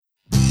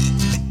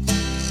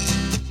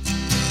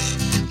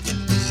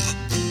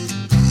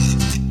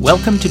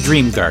Welcome to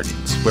Dream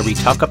Gardens, where we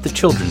talk up the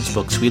children's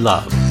books we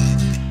love.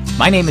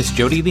 My name is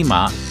Jody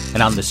Lima,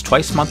 and on this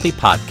twice-monthly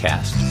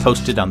podcast,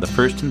 posted on the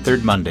first and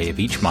third Monday of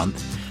each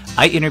month,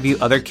 I interview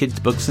other kids'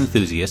 books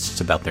enthusiasts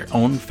about their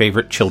own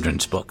favorite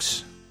children's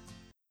books.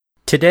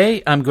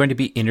 Today, I'm going to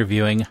be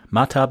interviewing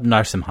Mahtab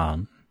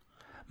Narasimhan.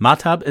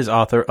 Mahtab is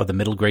author of the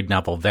middle grade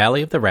novel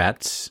Valley of the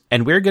Rats,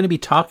 and we're going to be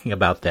talking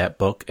about that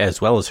book as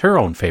well as her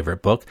own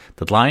favorite book,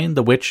 The Lion,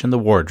 the Witch, and the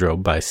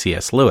Wardrobe by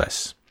C.S.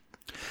 Lewis.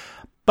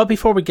 But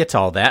before we get to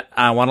all that,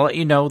 I want to let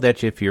you know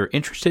that if you're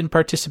interested in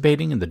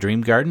participating in the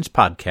Dream Gardens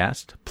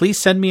podcast, please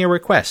send me a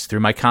request through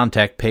my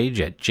contact page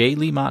at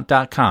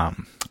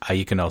jlemont.com.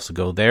 You can also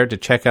go there to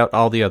check out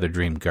all the other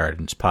Dream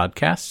Gardens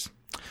podcasts.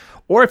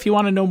 Or if you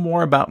want to know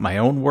more about my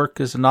own work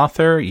as an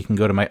author, you can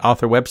go to my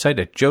author website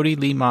at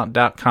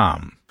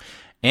jodylemont.com.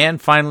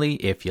 And finally,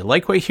 if you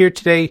like what you hear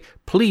today,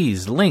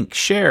 please link,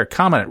 share,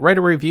 comment, write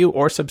a review,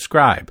 or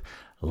subscribe.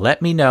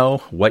 Let me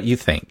know what you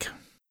think.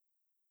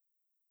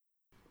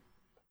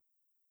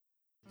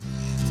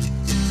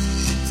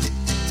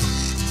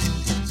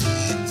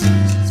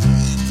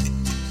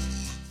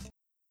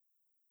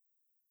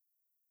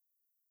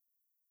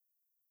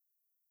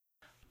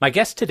 My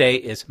guest today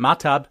is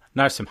Mahtab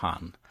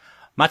Narasimhan.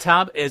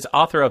 Mahtab is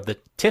author of the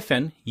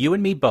Tiffin, You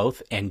and Me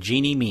Both, and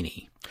Jeannie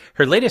Meanie.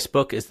 Her latest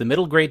book is the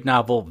middle grade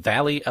novel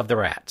Valley of the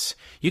Rats.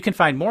 You can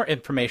find more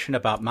information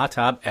about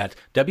Mahtab at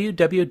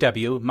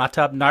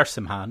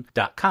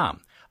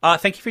www.mahtabnarasimhan.com.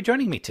 Thank you for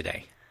joining me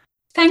today.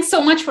 Thanks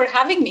so much for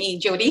having me,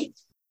 Jody.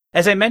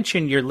 As I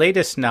mentioned, your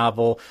latest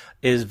novel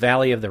is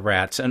Valley of the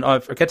Rats. And I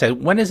forget to,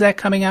 when is that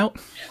coming out?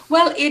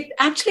 Well, it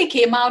actually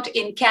came out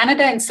in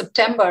Canada in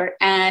September,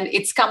 and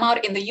it's come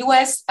out in the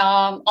US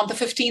on the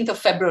 15th of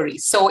February.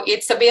 So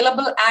it's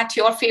available at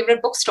your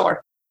favorite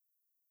bookstore.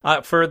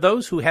 For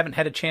those who haven't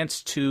had a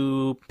chance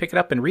to pick it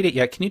up and read it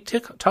yet, can you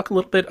talk a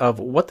little bit of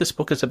what this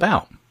book is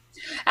about?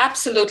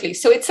 Absolutely.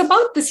 So it's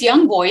about this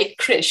young boy,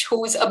 Krish,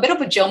 who's a bit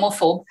of a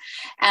germaphobe,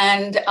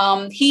 and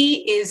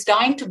he is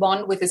dying to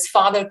bond with his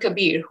father,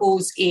 Kabir,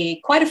 who's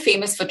quite a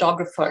famous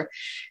photographer.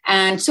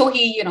 And so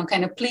he,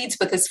 kind of pleads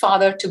with his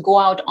father to go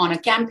out on a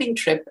camping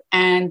trip.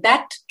 And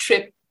that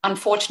trip,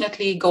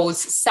 unfortunately, goes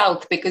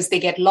south because they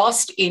get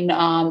lost in,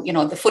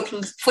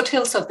 the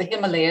foothills of the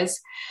Himalayas.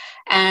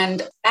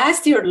 And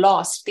as they're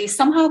lost, they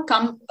somehow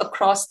come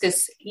across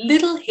this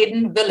little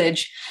hidden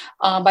village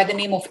by the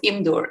name of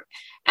Imdur.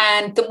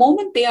 And the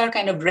moment they are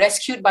kind of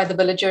rescued by the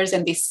villagers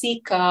and they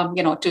seek,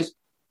 to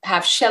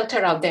have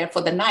shelter out there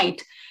for the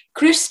night,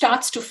 Krish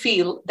starts to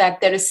feel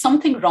that there is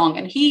something wrong,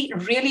 and he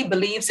really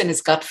believes in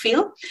his gut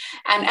feel.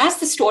 And as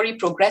the story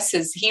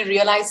progresses, he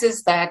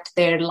realizes that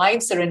their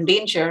lives are in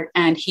danger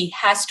and he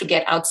has to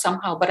get out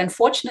somehow. But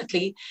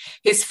unfortunately,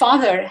 his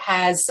father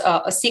has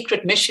a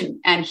secret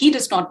mission and he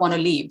does not want to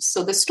leave.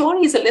 So the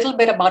story is a little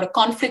bit about a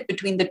conflict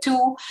between the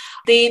two,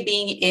 they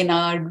being in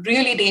a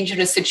really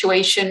dangerous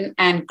situation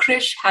and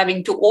Krish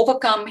having to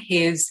overcome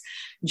his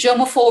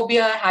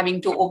germophobia, having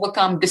to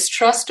overcome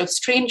distrust of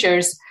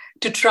strangers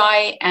to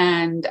try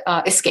and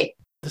escape.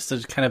 This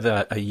is kind of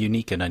a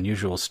unique and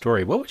unusual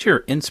story. What was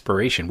your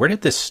inspiration? Where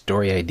did this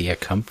story idea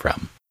come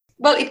from?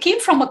 Well, it came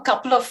from a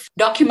couple of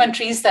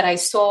documentaries that I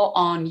saw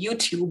on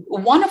YouTube.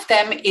 One of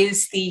them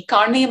is the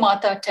Karni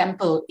Mata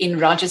Temple in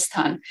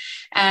Rajasthan.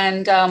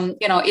 And,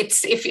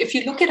 it's if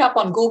you look it up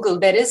on Google,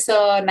 there is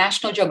a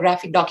National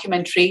Geographic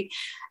documentary.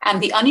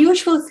 And the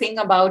unusual thing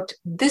about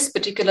this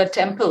particular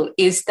temple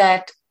is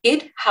that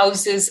it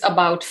houses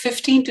about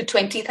 15 to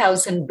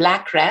 20,000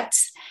 black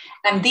rats.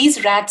 And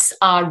these rats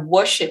are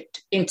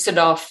worshipped instead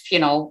of,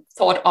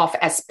 thought of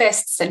as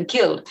pests and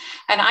killed.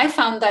 And I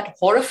found that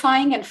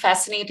horrifying and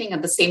fascinating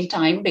at the same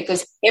time,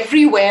 because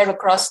everywhere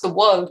across the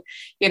world,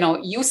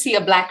 you see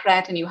a black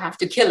rat and you have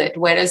to kill it.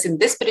 Whereas in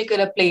this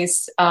particular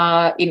place,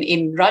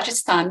 in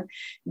Rajasthan,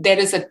 there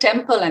is a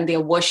temple and they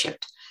are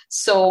worshipped.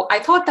 So I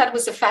thought that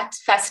was a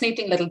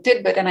fascinating little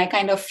tidbit, and I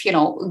kind of,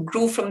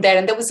 grew from there.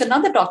 And there was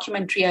another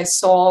documentary I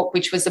saw,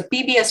 which was a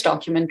PBS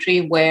documentary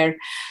where,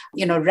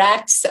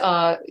 rats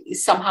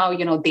somehow,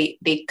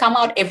 they come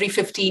out every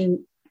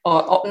 15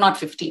 or not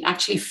 15,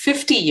 actually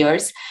 50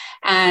 years.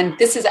 And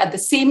this is at the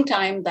same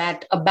time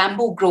that a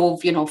bamboo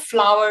grove,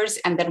 flowers.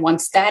 And then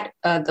once that,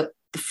 the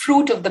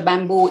fruit of the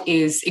bamboo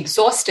is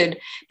exhausted,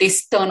 they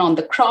turn on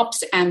the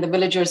crops and the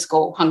villagers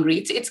go hungry.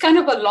 It's kind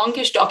of a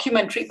longish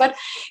documentary, but,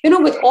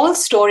 with all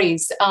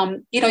stories,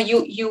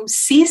 you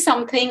see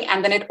something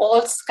and then it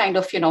all kind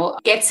of,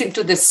 gets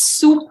into this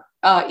soup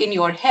in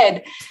your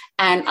head.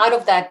 And out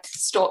of that,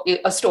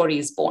 a story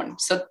is born.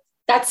 So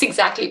that's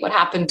exactly what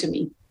happened to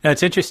me. Now,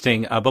 it's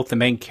interesting. Both the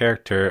main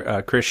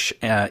character, Krish,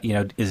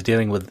 is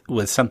dealing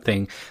with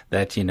something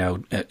that,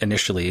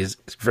 initially is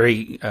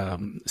very,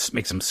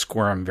 makes him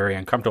squirm, very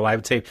uncomfortable. I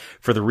would say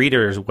for the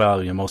reader as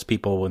well, most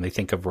people, when they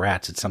think of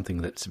rats, it's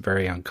something that's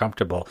very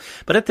uncomfortable.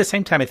 But at the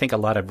same time, I think a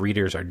lot of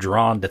readers are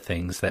drawn to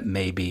things that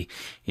maybe,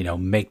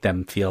 make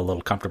them feel a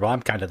little comfortable.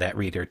 I'm kind of that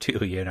reader too,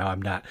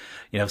 I'm not,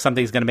 if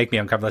something's going to make me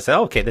uncomfortable, I say,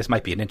 oh, okay, this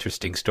might be an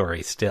interesting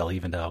story still,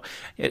 even though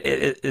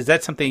is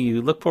that something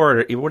you look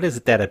for? Or what is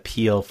it that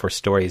appeal for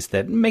stories stories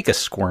that make us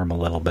squirm a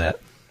little bit?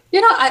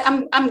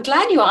 I'm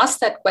glad you asked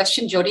that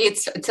question, Jody.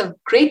 It's a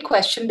great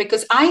question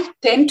because I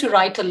tend to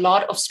write a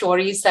lot of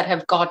stories that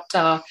have got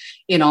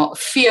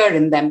fear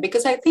in them,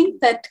 because I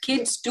think that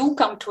kids do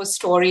come to a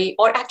story,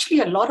 or actually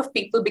a lot of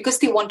people, because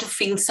they want to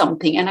feel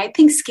something. And I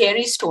think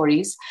scary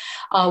stories,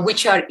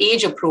 which are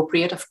age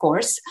appropriate, of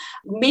course,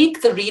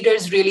 make the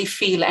readers really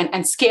feel.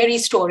 And scary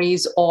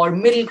stories or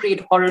middle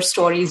grade horror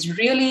stories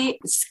really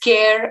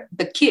scare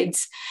the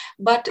kids.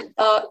 But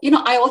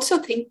I also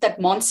think that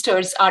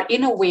monsters are,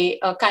 in a way,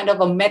 a kind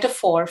of a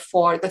metaphor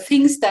for the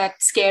things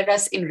that scare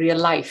us in real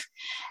life.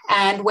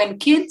 And when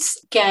kids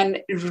can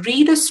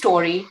read a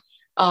story,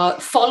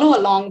 follow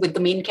along with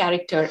the main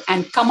character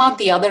and come out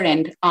the other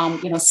end,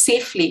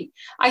 safely,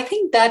 I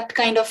think that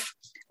kind of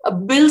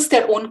builds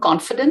their own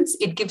confidence.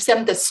 It gives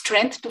them the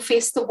strength to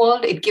face the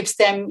world. It gives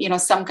them,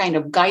 some kind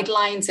of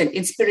guidelines and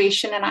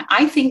inspiration. And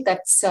I think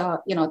that's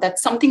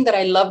something that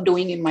I love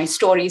doing in my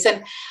stories.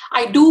 And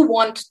I do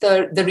want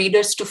the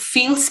readers to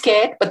feel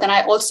scared, but then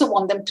I also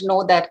want them to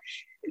know that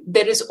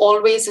there is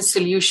always a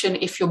solution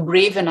if you're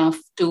brave enough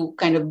to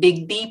kind of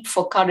dig deep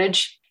for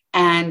courage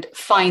and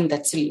find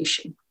that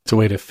solution. It's a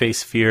way to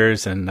face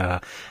fears and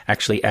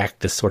actually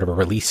act as sort of a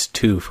release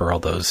too for all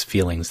those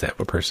feelings that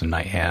a person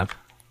might have.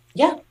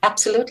 Yeah,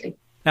 absolutely.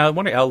 Now, I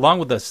wonder, along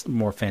with the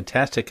more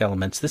fantastic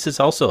elements, this is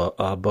also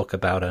a book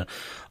about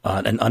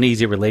an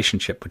uneasy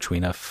relationship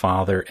between a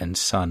father and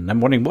son.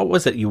 I'm wondering, what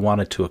was it you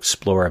wanted to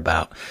explore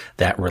about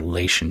that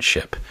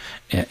relationship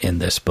in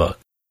this book?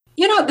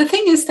 The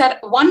thing is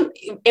that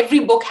every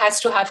book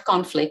has to have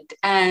conflict.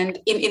 And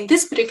in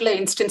this particular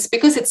instance,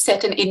 because it's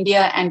set in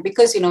India and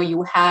because,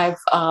 you have,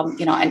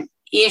 an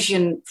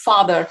Asian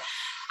father,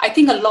 I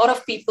think a lot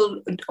of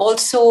people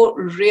also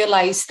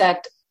realize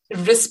that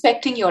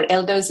respecting your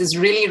elders is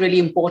really, really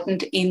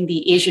important in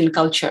the Asian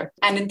culture.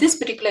 And in this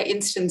particular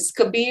instance,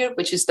 Kabir,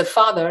 which is the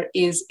father,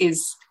 is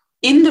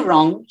in the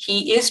wrong.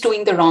 He is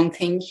doing the wrong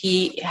thing.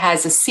 He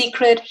has a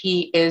secret.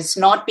 He is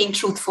not being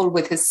truthful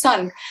with his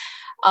son.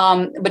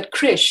 But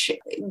Krish,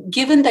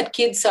 given that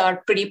kids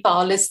are pretty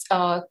powerless,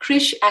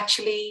 Krish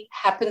actually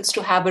happens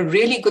to have a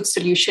really good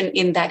solution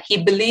in that he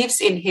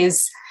believes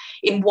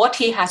in what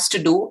he has to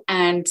do.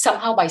 And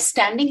somehow by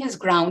standing his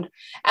ground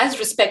as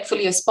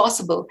respectfully as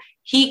possible,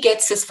 he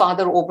gets his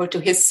father over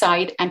to his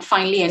side and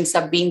finally ends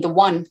up being the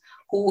one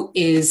who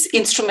is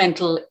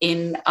instrumental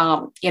in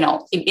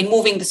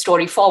moving the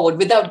story forward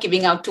without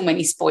giving out too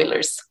many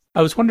spoilers.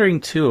 I was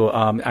wondering too.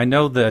 I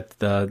know that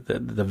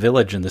the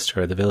village in the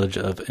story, the village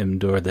of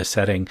Imdur, the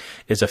setting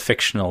is a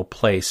fictional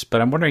place.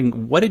 But I'm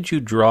wondering, what did you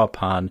draw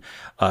upon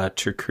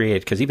to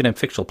create? Because even in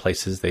fictional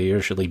places, they're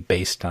usually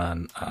based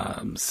on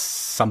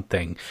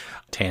something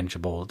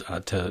tangible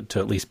to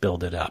at least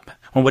build it up.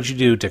 And what did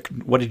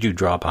you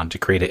draw upon to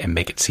create it and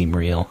make it seem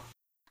real?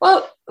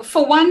 Well,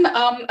 for one,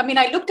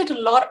 I looked at a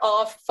lot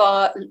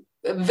of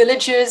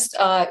villages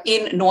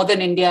in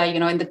northern India,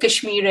 in the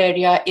Kashmir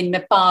area, in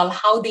Nepal,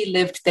 how they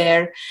lived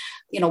there,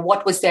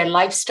 what was their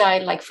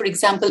lifestyle. Like, for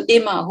example,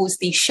 Ima, who's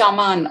the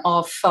shaman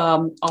of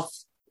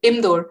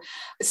Imdur,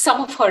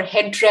 some of her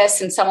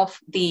headdress and some of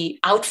the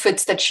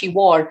outfits that she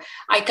wore,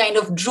 I kind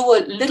of drew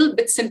a little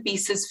bits and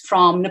pieces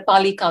from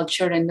Nepali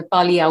culture and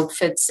Nepali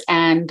outfits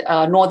and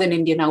northern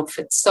Indian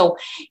outfits. So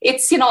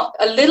it's,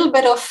 a little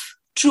bit of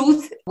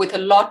truth with a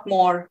lot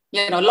more,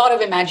 a lot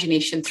of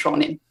imagination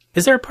thrown in.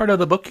 Is there a part of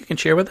the book you can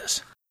share with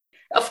us?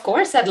 Of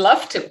course, I'd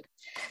love to.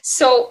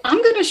 So I'm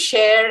going to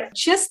share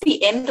just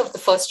the end of the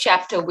first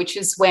chapter, which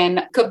is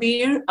when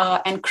Kabir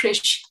and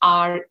Krish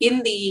are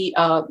in the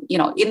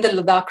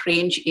Ladakh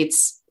range.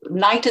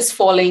 Night is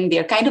falling.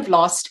 They're kind of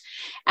lost.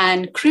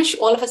 And Krish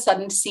all of a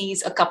sudden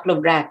sees a couple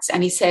of rats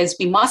and he says,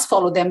 we must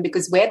follow them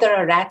because where there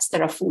are rats,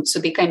 there are food. So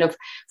they kind of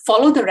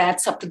follow the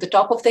rats up to the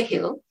top of the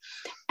hill.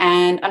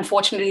 And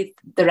unfortunately,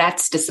 the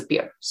rats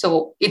disappear.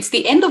 So it's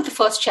the end of the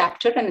first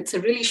chapter, and it's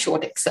a really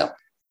short excerpt.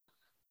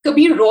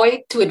 Kabir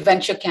Roy to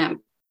Adventure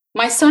Camp.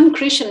 My son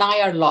Krish and I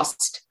are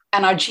lost,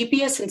 and our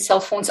GPS and cell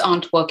phones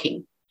aren't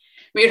working.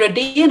 We're a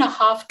day and a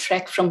half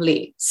trek from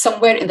Leh,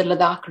 somewhere in the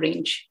Ladakh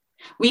range.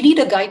 We need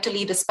a guide to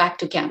lead us back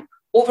to camp.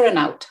 Over and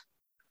out.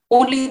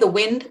 Only the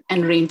wind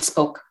and rain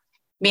spoke.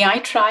 May I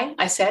try?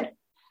 I said.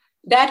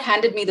 Dad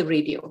handed me the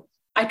radio.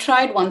 I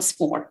tried once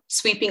more,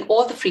 sweeping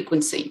all the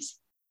frequencies.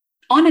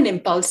 On an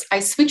impulse, I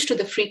switched to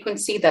the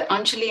frequency that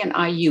Anjali and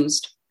I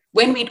used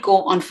when we'd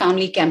go on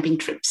family camping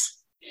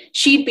trips.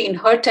 She'd be in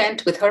her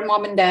tent with her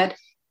mom and dad.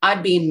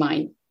 I'd be in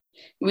mine.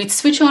 We'd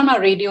switch on our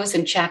radios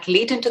and chat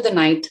late into the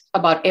night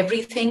about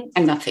everything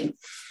and nothing.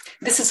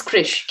 This is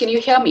Krish. Can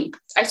you hear me?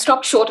 I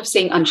stopped short of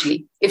saying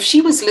Anjali. If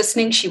she was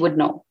listening, she would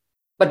know.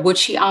 But would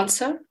she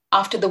answer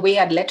after the way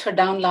I'd let her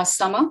down last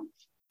summer?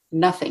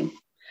 Nothing.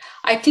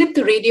 I clipped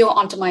the radio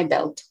onto my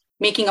belt,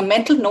 making a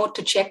mental note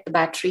to check the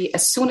battery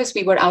as soon as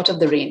we were out of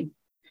the rain.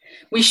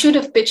 We should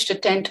have pitched a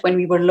tent when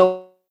we were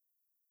low.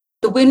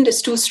 The wind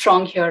is too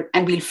strong here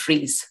and we'll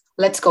freeze.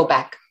 Let's go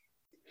back.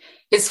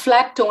 His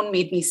flat tone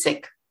made me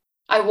sick.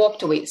 I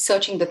walked away,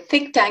 searching the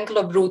thick tangle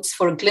of roots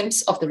for a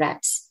glimpse of the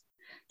rats.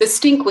 The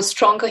stink was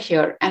stronger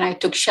here and I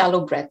took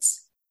shallow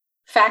breaths.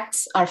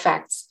 Facts are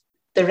facts.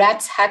 The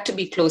rats had to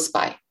be close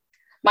by.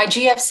 My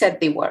GF said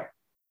they were.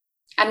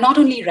 And not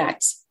only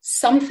rats,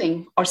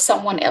 something or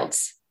someone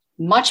else,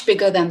 much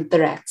bigger than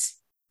the rats.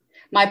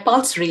 My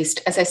pulse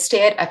raced as I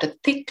stared at a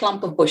thick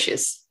clump of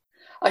bushes.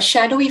 A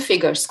shadowy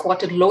figure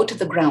squatted low to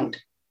the ground.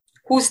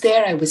 Who's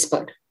there? I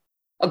whispered.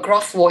 A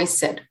gruff voice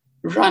said,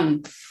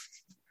 run.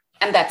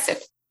 And that's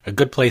it. A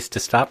good place to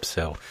stop.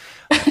 So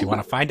if you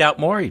want to find out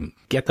more, you can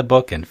get the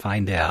book and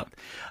find out.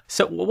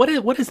 So what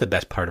is the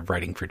best part of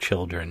writing for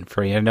children?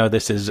 I know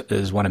this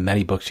is one of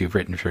many books you've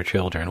written for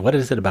children. What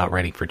is it about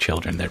writing for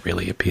children that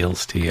really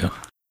appeals to you?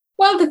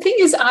 Well, the thing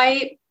is,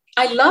 I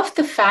love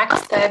the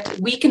fact that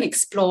we can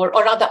explore,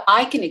 or rather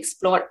I can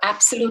explore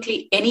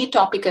absolutely any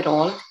topic at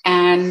all.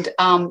 And,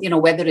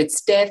 whether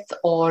it's death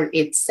or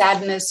it's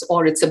sadness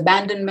or it's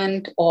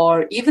abandonment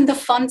or even the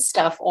fun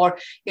stuff or,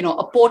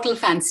 a portal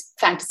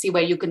fantasy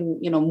where you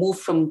can, move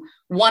from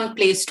one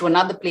place to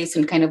another place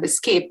and kind of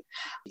escape.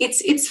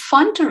 It's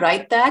fun to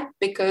write that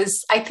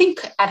because I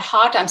think at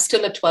heart, I'm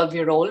still a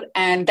 12-year-old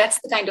and that's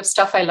the kind of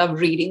stuff I love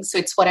reading. So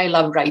it's what I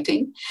love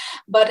writing.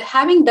 But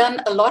having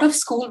done a lot of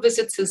school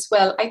visits as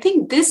well, I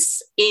think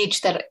this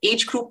age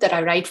group that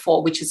I write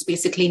for, which is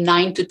basically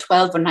 9 to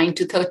 12 or 9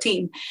 to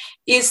 13,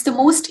 is the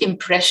most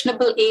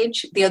impressionable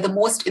age. They are the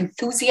most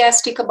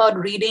enthusiastic about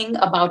reading,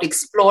 about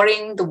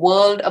exploring the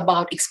world,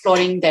 about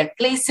exploring their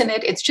place in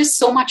it. It's just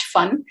so much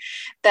fun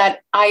that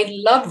I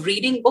love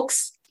reading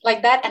books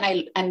like that.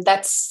 And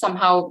that's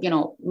somehow,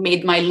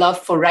 made my love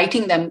for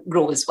writing them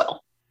grow as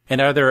well.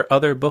 And are there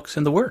other books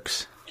in the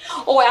works?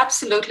 Oh,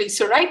 absolutely.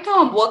 So right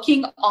now I'm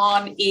working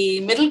on a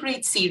middle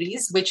grade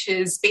series, which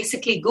is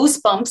basically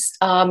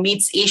Goosebumps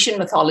meets Asian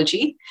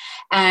mythology.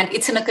 And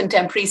it's in a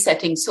contemporary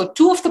setting. So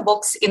 2 of the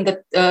books in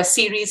the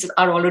series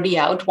are already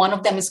out. One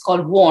of them is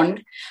called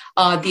Warned,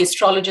 The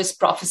Astrologer's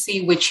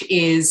Prophecy, which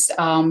is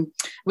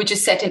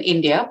set in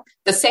India.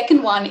 The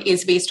second one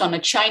is based on a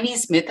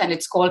Chinese myth, and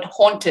it's called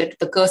Haunted,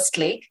 the Cursed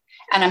Lake.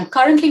 And I'm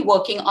currently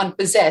working on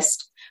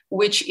Possessed,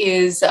 which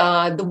is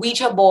the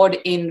Ouija board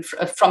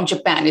from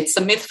Japan. It's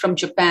a myth from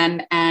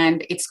Japan,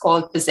 and it's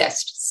called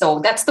Possessed. So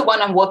that's the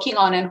one I'm working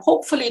on, and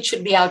hopefully it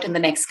should be out in the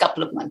next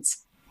couple of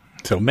months.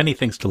 So many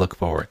things to look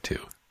forward to.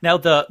 Now,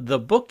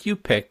 the book you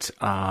picked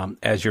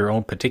as your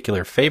own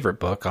particular favorite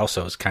book,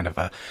 also is kind of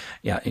a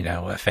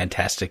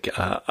fantastic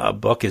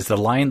book, is The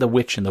Lion, the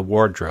Witch, and the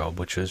Wardrobe,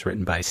 which was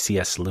written by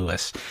C.S.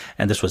 Lewis,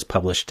 and this was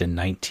published in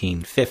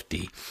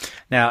 1950.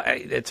 Now,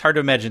 it's hard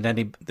to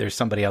imagine there's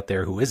somebody out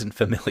there who isn't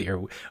familiar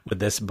with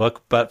this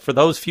book, but for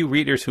those few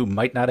readers who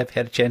might not have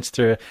had a chance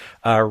to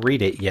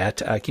read it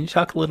yet, can you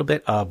talk a little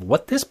bit of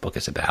what this book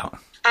is about?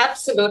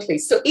 Absolutely.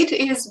 So it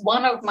is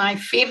one of my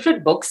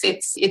favorite books.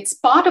 It's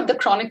part of the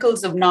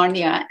Chronicles of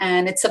Narnia,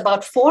 and it's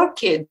about 4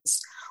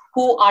 kids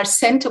who are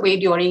sent away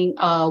during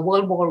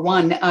World War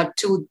I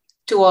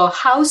to a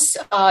house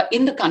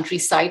in the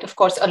countryside. Of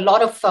course, a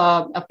lot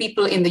of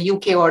people in the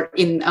UK or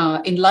in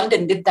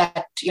London did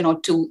that,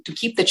 to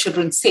keep the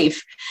children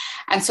safe.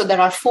 And so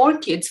there are 4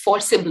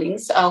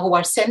 siblings who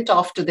are sent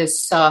off to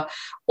this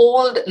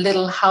old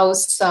little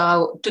house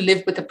to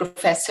live with a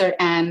professor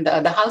and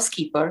the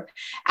housekeeper.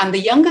 And the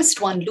youngest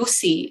one,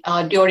 Lucy,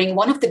 during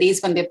one of the days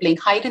when they're playing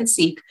hide and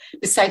seek,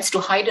 decides to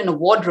hide in a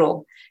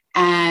wardrobe.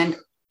 And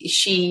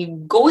she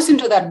goes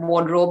into that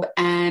wardrobe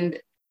and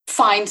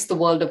finds the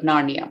world of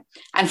Narnia.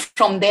 And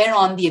from there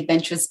on, the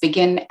adventures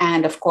begin.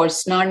 And of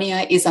course,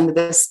 Narnia is under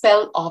the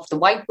spell of the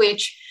White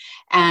Witch.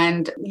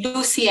 And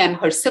Lucy and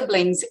her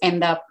siblings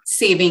end up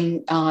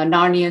saving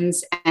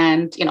Narnians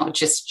and,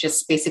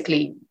 just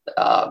basically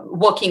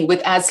working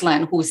with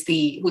Aslan, who's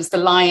the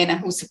lion and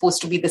who's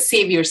supposed to be the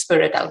savior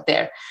spirit out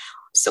there.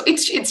 So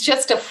it's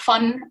just a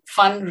fun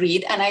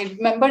read. And I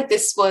remember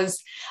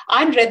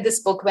I'd read this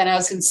book when I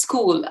was in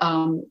school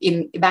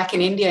back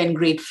in India in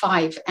grade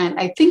 5. And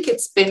I think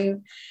it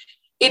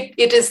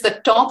is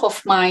the top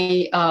of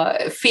my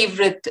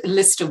favorite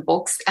list of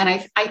books. And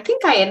I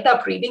think I end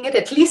up reading it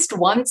at least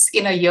once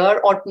in a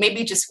year, or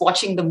maybe just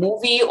watching the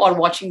movie or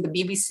watching the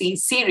BBC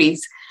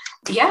series.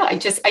 Yeah,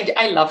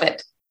 I love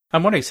it.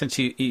 I'm wondering, since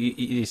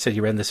you said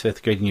you read in this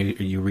 5th grade and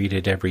you read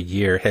it every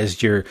year,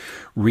 has your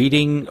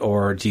reading,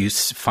 or do you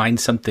find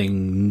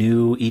something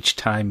new each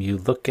time you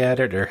look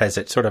at it, or has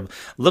it sort of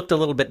looked a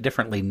little bit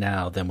differently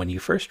now than when you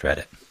first read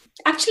it?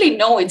 Actually,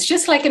 no, it's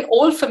just like an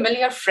old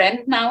familiar friend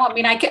now. I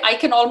mean, I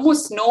can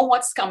almost know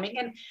what's coming.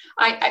 And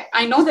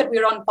I know that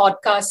we're on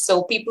podcast,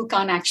 so people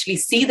can't actually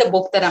see the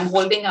book that I'm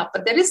holding up.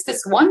 But there is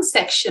this one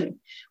section,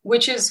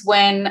 which is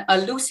when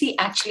Lucy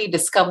actually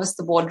discovers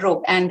the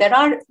wardrobe. And there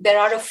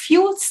are a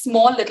few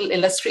small little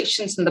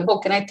illustrations in the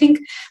book. And I think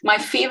my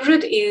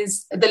favorite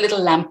is the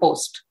little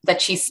lamppost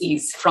that she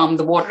sees from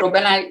the wardrobe.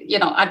 And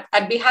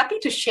I'd be happy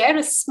to share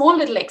a small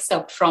little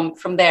excerpt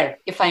from there,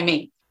 if I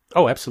may.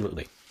 Oh,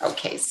 absolutely.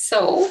 Okay,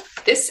 so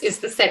this is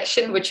the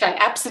section which I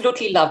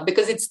absolutely love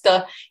because it's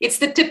the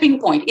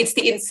tipping point. It's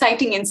the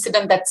inciting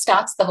incident that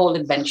starts the whole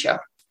adventure.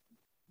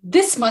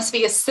 This must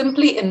be a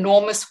simply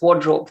enormous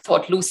wardrobe,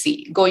 thought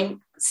Lucy,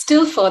 going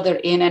still further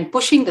in and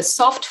pushing the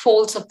soft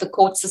folds of the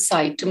coats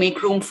aside to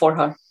make room for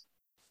her.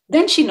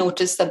 Then she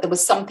noticed that there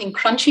was something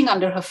crunching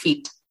under her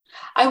feet.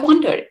 I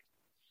wondered,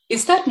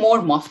 is that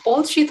more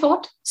mothballs, she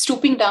thought,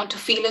 stooping down to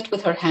feel it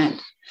with her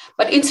hand.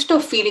 But instead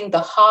of feeling the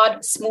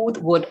hard, smooth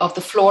wood of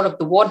the floor of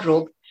the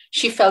wardrobe,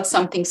 she felt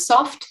something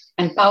soft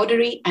and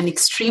powdery and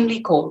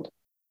extremely cold.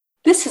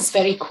 This is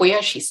very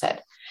queer, she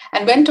said,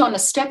 and went on a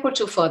step or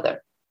two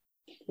further.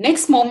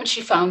 Next moment,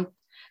 she found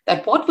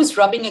that what was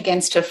rubbing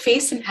against her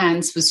face and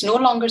hands was no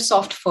longer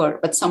soft fur,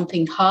 but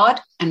something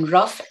hard and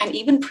rough and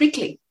even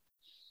prickly.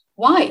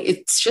 Why,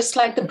 it's just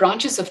like the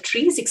branches of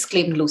trees,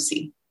 exclaimed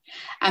Lucy.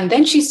 And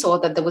then she saw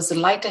that there was a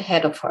light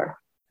ahead of her,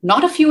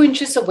 not a few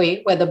inches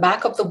away where the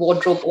back of the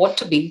wardrobe ought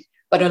to be,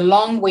 but a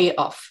long way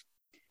off.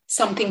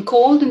 Something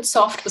cold and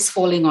soft was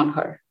falling on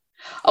her.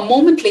 A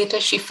moment later,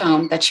 she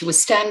found that she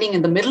was standing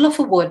in the middle of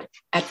a wood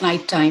at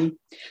night time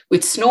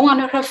with snow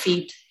under her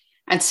feet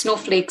and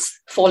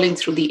snowflakes falling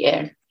through the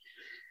air.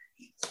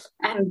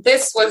 And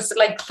this was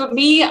like, for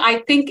me,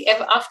 I think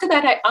after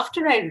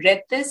I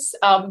read this,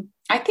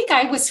 I think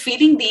I was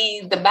feeling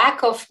the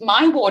back of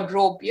my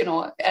wardrobe,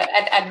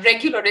 at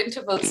regular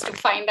intervals to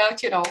find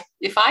out,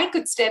 if I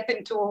could step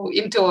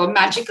into a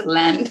magical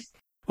land.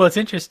 Well, it's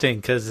interesting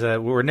because we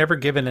were never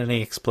given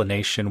any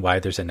explanation why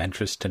there's an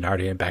entrance to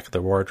Narnia in the back of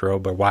the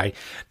wardrobe or why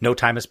no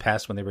time has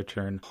passed when they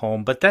return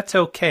home. But that's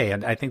okay.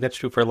 And I think that's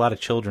true for a lot of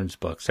children's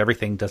books.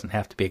 Everything doesn't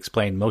have to be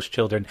explained. Most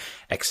children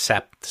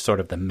accept sort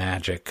of the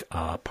magic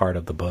part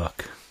of the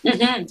book.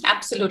 Mm-hmm,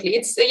 absolutely.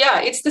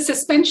 It's the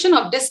suspension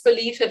of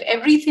disbelief. If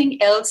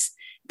everything else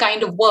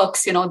kind of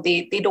works,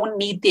 they don't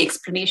need the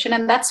explanation.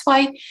 And that's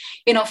why,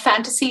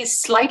 fantasy is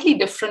slightly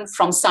different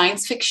from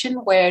science fiction,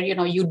 where,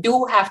 you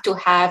do have to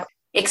have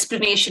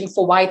explanation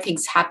for why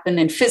things happen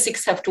and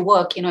physics have to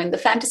work. In the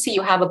fantasy,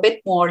 you have a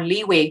bit more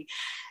leeway.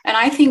 And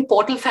I think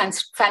portal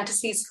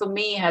fantasies for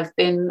me have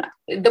been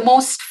the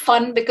most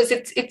fun because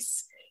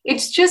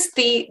it's just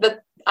the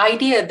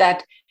idea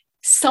that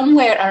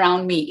somewhere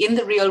around me in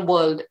the real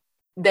world,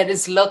 there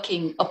is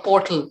lurking a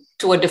portal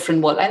to a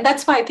different world. And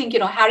that's why I think,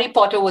 Harry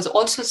Potter was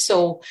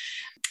also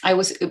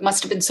it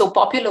must have been so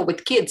popular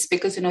with kids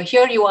because,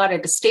 here you are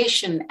at a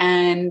station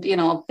and,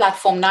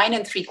 platform 9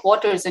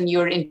 3/4 and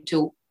you're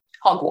into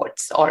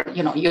Hogwarts or,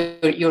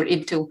 you're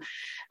into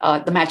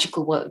the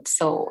magical world.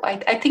 So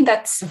I think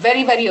that's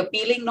very, very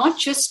appealing, not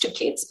just to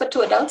kids, but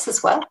to adults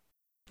as well.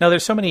 Now,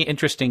 there's so many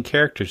interesting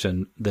characters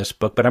in this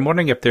book, but I'm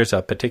wondering if there's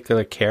a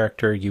particular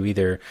character you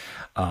either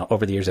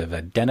over the years have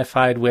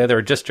identified with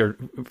or just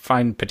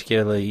find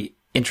particularly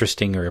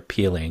interesting or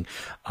appealing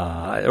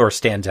or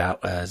stands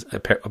out as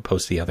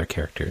opposed to the other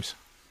characters.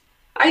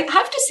 I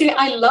have to say,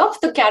 I love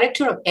the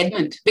character of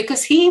Edmund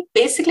because he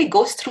basically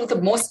goes through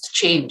the most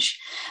change.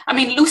 I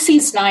mean,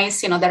 Lucy's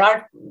nice, there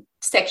are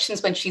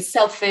sections when she's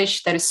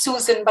selfish. There is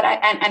Susan,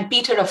 and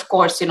Peter, of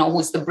course,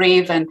 who's the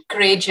brave and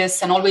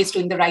courageous and always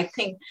doing the right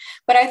thing.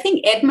 But I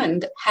think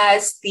Edmund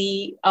has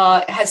the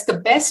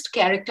best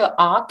character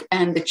arc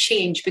and the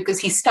change because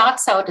he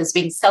starts out as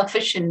being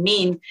selfish and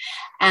mean,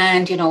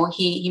 and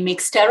he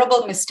makes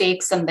terrible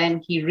mistakes, and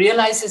then he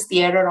realizes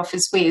the error of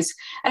his ways.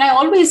 And I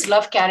always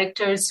love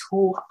characters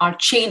who are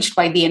changed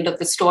by the end of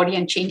the story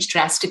and changed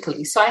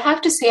drastically. So I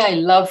have to say, I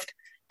loved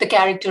the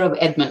character of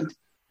Edmund.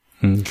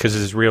 Because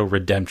there's real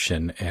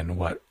redemption in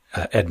what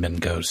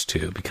Edmund goes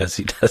to because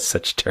he does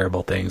such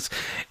terrible things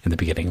in the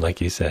beginning, like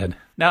you said.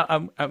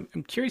 Now, I'm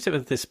curious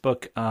about this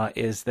book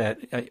is that,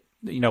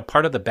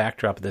 part of the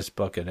backdrop of this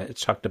book, and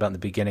it's talked about in the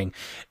beginning,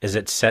 is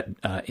it's set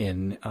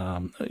in,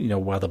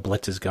 while the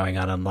Blitz is going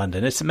on in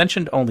London. It's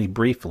mentioned only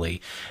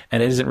briefly,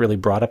 and it isn't really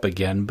brought up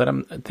again. But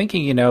I'm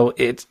thinking,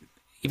 it's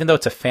even though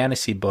it's a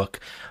fantasy book,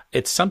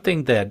 it's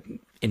something that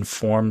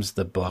informs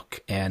the book,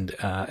 and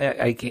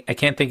I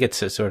can't think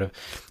it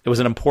was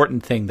an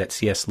important thing that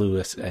C.S.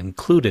 Lewis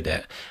included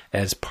it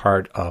as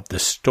part of the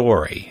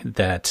story.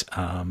 That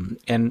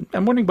and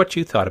I'm wondering what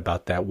you thought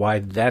about that. Why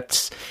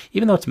that's,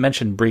 even though it's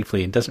mentioned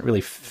briefly and doesn't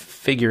really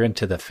figure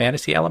into the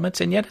fantasy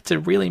elements, and yet it's a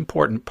really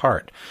important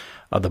part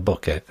of the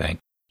book, I think.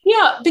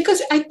 Yeah,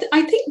 because I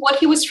think what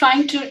he was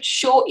trying to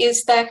show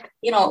is that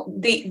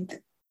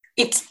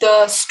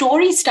the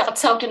story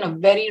starts out in a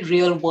very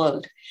real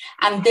world,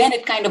 and then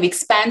it kind of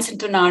expands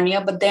into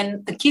Narnia, but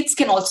then the kids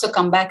can also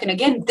come back. And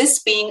again, this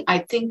being, I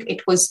think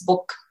it was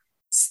book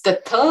the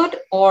third,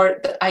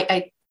 or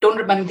I don't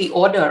remember the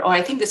order, or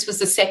I think this was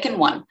the second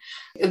one.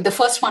 The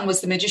first one was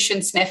The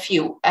Magician's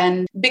Nephew.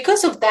 And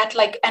because of that,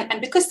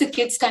 and because the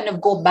kids kind of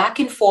go back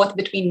and forth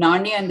between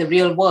Narnia and the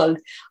real world,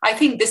 I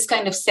think this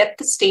kind of set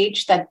the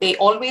stage that they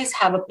always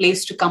have a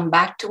place to come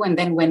back to. And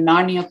then when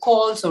Narnia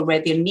calls or where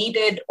they're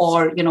needed,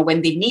 or,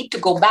 when they need to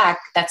go back,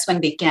 that's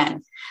when they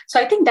can. So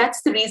I think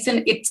that's the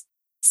reason it's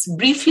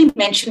briefly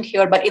mentioned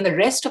here, but in the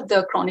rest of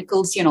the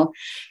chronicles,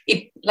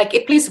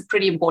 it plays a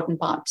pretty important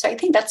part. So I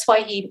think that's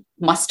why he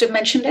must have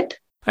mentioned it.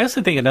 I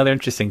also think another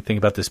interesting thing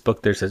about this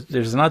book, there's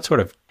an odd sort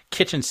of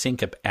kitchen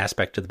sink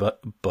aspect of the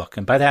book.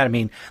 And by that, I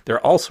mean, there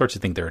are all sorts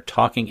of things. There are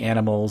talking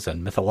animals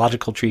and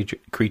mythological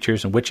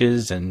creatures and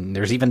witches, and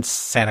there's even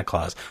Santa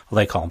Claus. Well,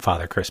 they call him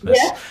Father Christmas.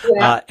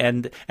 Yeah.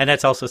 And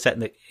that's also set in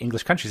the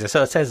English countryside.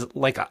 So it says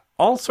like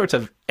all sorts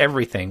of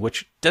everything,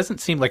 which doesn't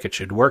seem like it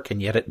should work,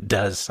 and yet it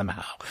does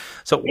somehow.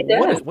 So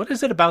what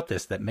is it about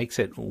this that makes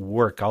it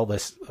work? All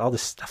this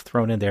stuff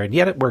thrown in there, and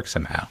yet it works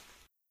somehow.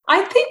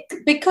 I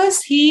think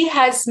because he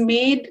has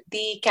made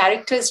the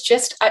characters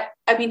just,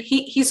 I mean,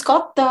 he's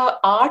got the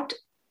art,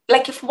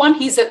 like if one,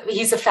 he's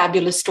a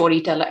fabulous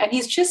storyteller, and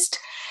he's just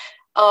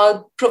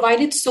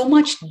provided so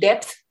much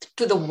depth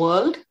to the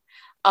world.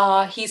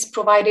 He's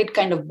provided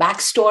kind of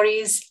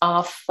backstories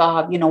of,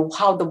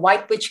 how the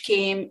White Witch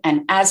came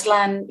and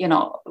Aslan,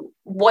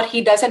 what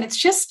he does. And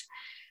it's just,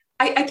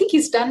 I think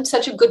he's done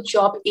such a good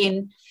job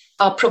in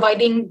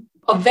providing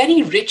a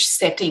very rich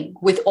setting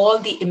with all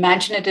the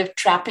imaginative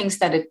trappings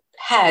that it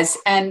has.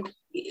 And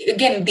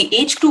again, the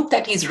age group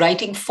that he's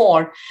writing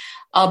for,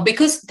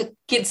 because the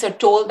kids are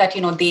told that,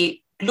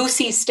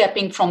 Lucy is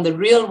stepping from the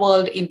real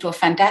world into a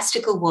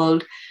fantastical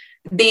world,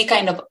 they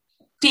kind of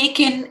take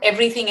in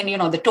everything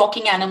and, the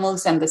talking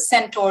animals and the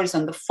centaurs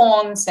and the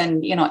fawns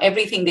and,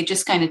 everything, they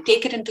just kind of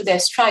take it into their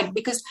stride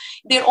because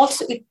they're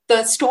also,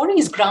 the story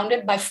is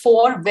grounded by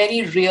 4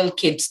 very real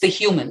kids, the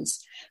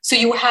humans. So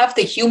you have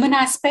the human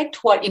aspect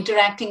who are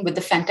interacting with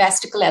the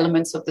fantastical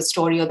elements of the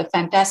story or the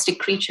fantastic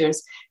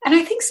creatures. And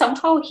I think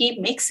somehow he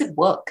makes it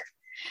work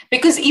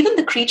because even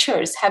the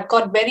creatures have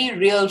got very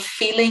real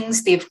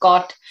feelings. They've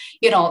got,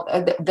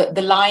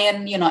 the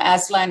lion,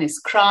 Aslan is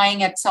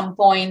crying at some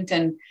point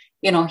and,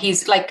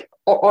 he's like,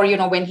 or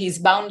when he's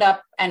bound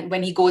up and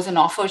when he goes and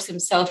offers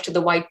himself to the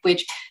White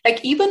Witch,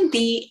 like even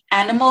the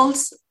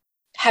animals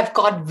have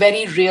got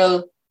very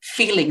real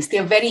feelings.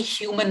 They're very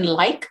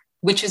human-like,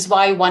 which is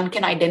why one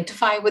can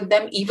identify with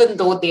them, even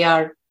though they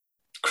are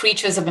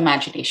creatures of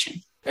imagination.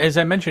 As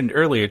I mentioned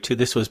earlier, too,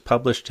 this was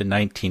published in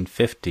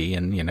 1950,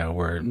 and,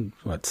 we're,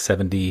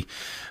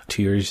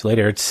 72 years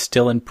later, it's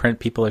still in print.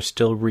 People are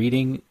still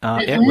reading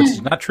it, which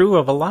is not true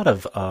of a lot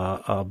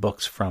of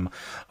books from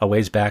a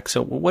ways back.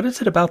 So what is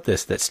it about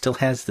this that still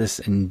has this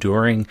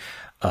enduring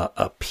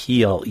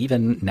appeal,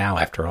 even now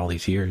after all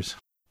these years?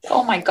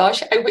 Oh my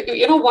gosh.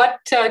 You know what,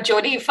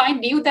 Jody, if I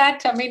knew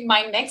that,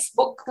 my next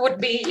book would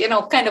be,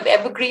 kind of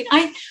evergreen.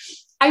 I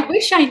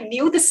wish I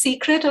knew the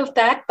secret of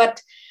that.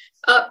 But,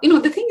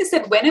 the thing is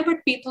that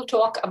whenever people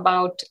talk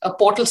about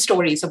portal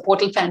stories or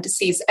portal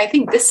fantasies, I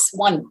think this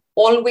one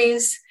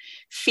always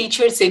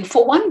features in,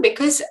 for one,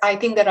 because I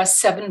think there are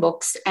 7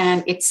 books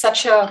and it's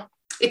such a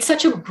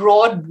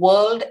broad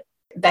world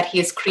that he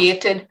has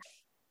created.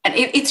 And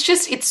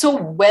it's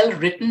so well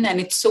written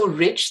and it's so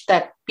rich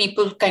that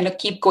people kind of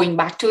keep going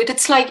back to it.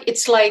 It's like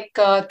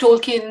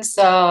Tolkien's,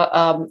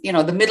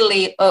 the Middle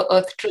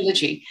Earth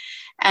trilogy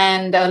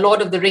and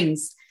Lord of the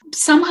Rings.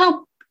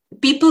 Somehow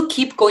people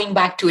keep going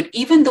back to it,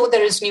 even though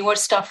there is newer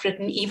stuff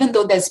written, even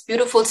though there's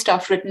beautiful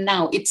stuff written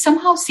now. It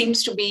somehow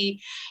seems to be,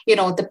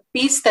 the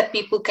piece that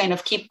people kind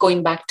of keep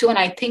going back to. And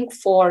I think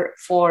for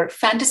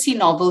fantasy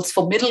novels,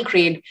 for middle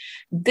grade,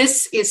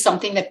 this is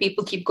something that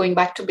people keep going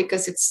back to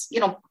because it's,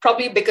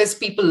 probably because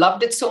people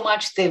loved it so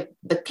much. The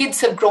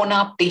kids have grown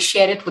up, they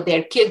share it with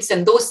their kids,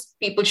 and those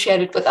people share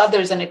it with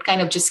others, and it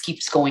kind of just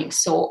keeps going.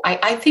 So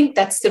I think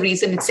that's the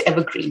reason it's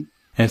evergreen.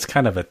 And it's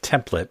kind of a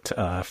template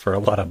for a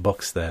lot of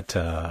books that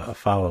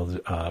follow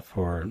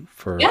for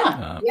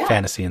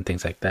fantasy and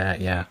things like that.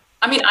 Yeah.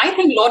 I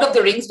think Lord of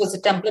the Rings was a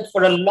template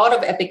for a lot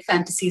of epic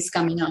fantasies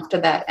coming after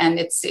that. And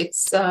it's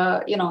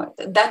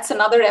that's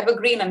another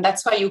evergreen. And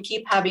that's why you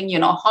keep having,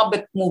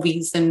 Hobbit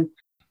movies and,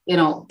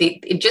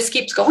 it just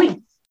keeps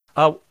going.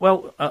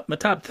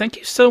 Mehtab, thank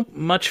you so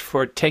much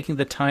for taking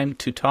the time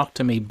to talk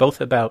to me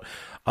both about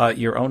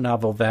your own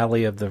novel,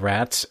 Valley of the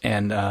Rats,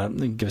 and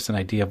give us an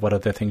idea of what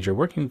other things you're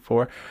working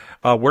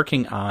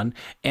on,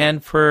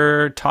 and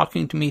for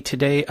talking to me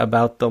today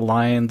about The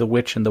Lion, the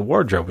Witch, and the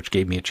Wardrobe, which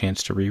gave me a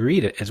chance to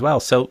reread it as well.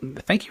 So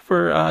thank you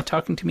for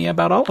talking to me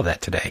about all of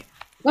that today.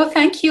 Well,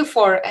 thank you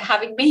for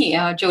having me,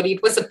 Jody.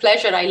 It was a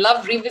pleasure. I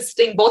love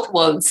revisiting both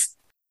worlds.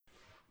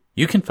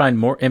 You can find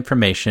more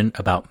information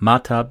about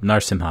Mehtab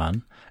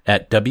Narasimhan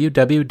at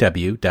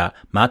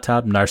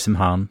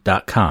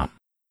www.mehtabnarasimhan.com.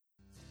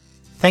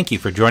 Thank you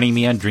for joining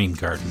me on Dream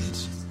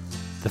Gardens.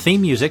 The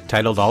theme music,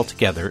 titled All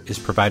Together, is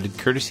provided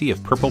courtesy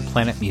of Purple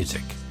Planet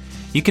Music.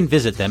 You can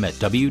visit them at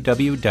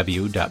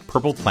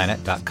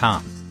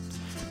www.purpleplanet.com.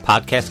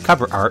 Podcast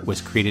cover art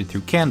was created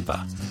through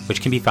Canva,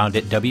 which can be found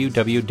at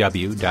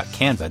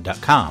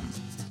www.canva.com.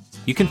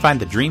 You can find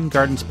the Dream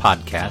Gardens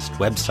podcast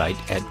website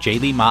at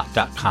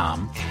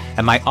jleemott.com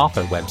and my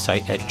author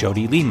website at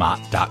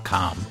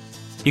jodyleemott.com.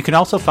 You can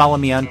also follow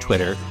me on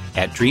Twitter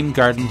at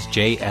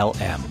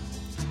DreamGardensJLM.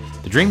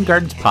 The Dream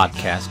Gardens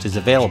podcast is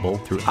available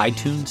through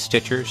iTunes,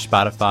 Stitcher,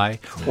 Spotify,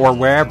 or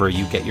wherever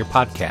you get your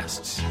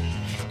podcasts.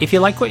 If you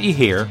like what you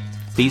hear,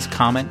 please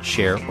comment,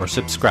 share, or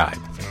subscribe.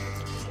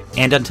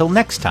 And until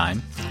next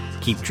time,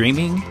 keep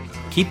dreaming,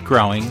 keep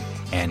growing,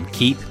 and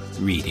keep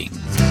reading.